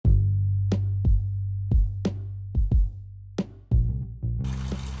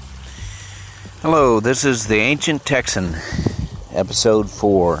Hello, this is the Ancient Texan, episode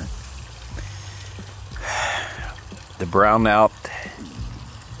 4. The brownout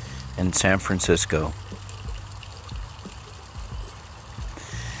in San Francisco.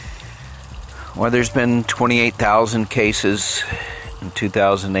 Well, there's been 28,000 cases in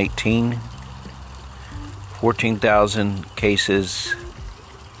 2018, 14,000 cases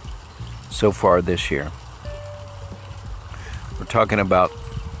so far this year. We're talking about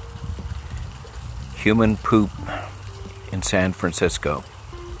human poop in San Francisco.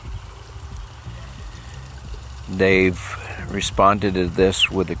 They've responded to this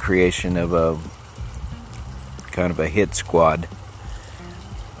with the creation of a kind of a hit squad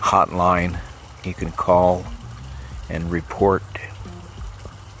hotline you can call and report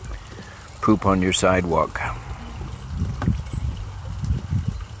poop on your sidewalk.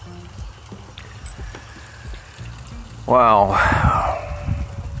 Wow.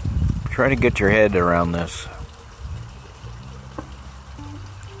 Try to get your head around this.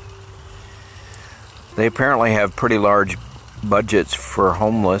 They apparently have pretty large budgets for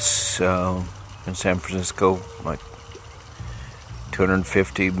homeless in San Francisco, like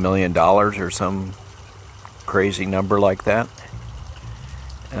 $250 million or some crazy number like that.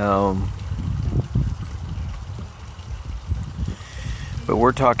 But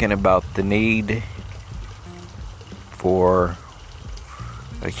we're talking about the need for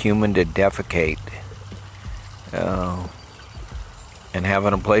a human to defecate and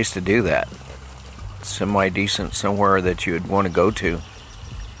having a place to do that, semi-decent, somewhere that you would want to go to.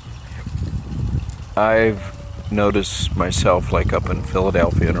 I've noticed myself, like up in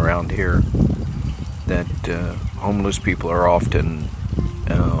Philadelphia and around here, that homeless people are often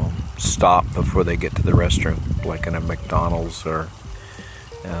stopped before they get to the restroom, like in a McDonald's or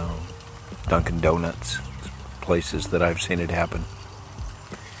Dunkin' Donuts, places that I've seen it happen.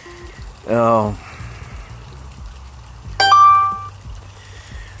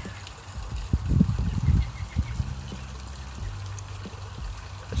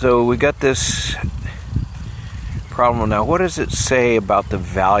 So we got this problem now. What does it say about the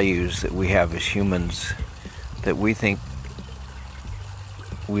values that we have as humans that we think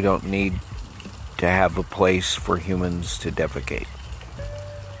we don't need to have a place for humans to defecate?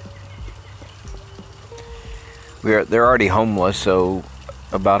 They're already homeless, so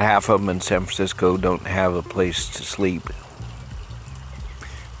about half of them in San Francisco don't have a place to sleep,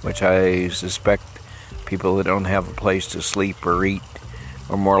 which I suspect people that don't have a place to sleep or eat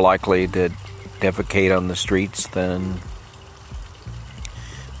are more likely to defecate on the streets than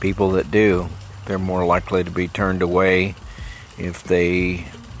people that do. They're more likely to be turned away if they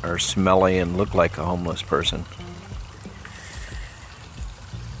are smelly and look like a homeless person.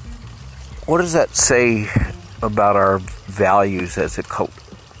 What does that say about our values as a culture?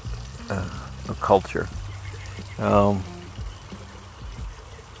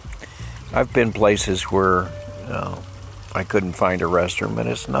 I've been places where I couldn't find a restroom, and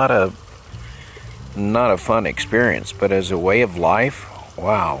it's not a fun experience, but as a way of life,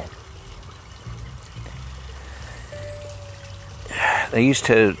 wow.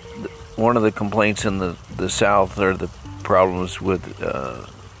 One of the complaints in the South are the problems with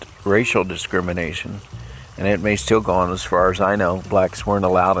racial discrimination, and it may still go on. As far as I know, blacks weren't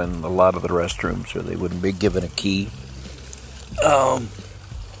allowed in a lot of the restrooms, or they wouldn't be given a key.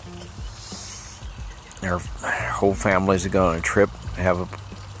 Their whole families that go on a trip have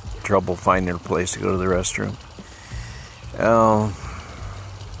trouble finding a place to go to the restroom.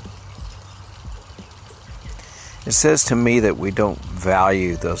 It says to me that we don't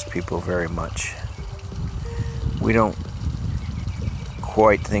value those people very much. We don't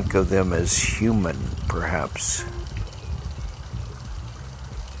quite think of them as human, perhaps.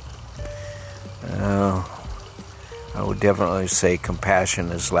 I would definitely say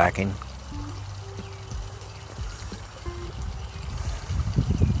compassion is lacking.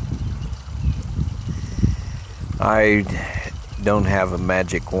 I don't have a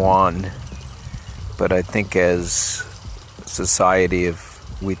magic wand, but I think as a society,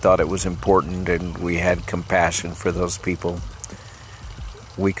 if we thought it was important and we had compassion for those people,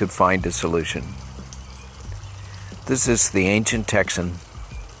 we could find a solution. This is the Ancient Texan.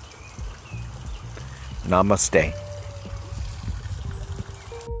 Namaste.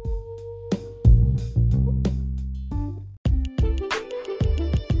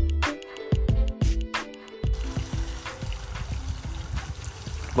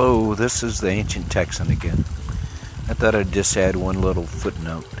 Hello, this is the Ancient Texan again. I thought I'd just add one little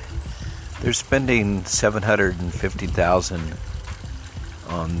footnote. They're spending $750,000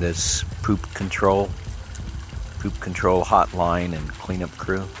 on this poop control. poop control hotline and cleanup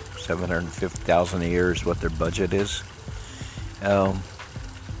crew. $750,000 a year is what their budget is.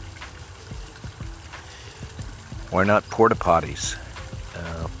 Why not porta potties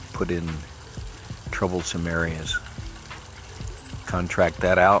put in troublesome areas? Contract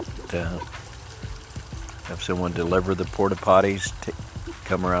that out. Have someone deliver the porta potties,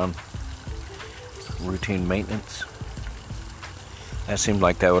 come around, routine maintenance. That seemed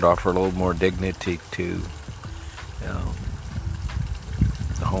like that would offer a little more dignity to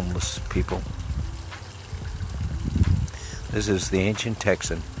the homeless people. This is the Ancient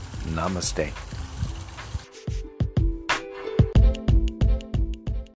Texan. Namaste.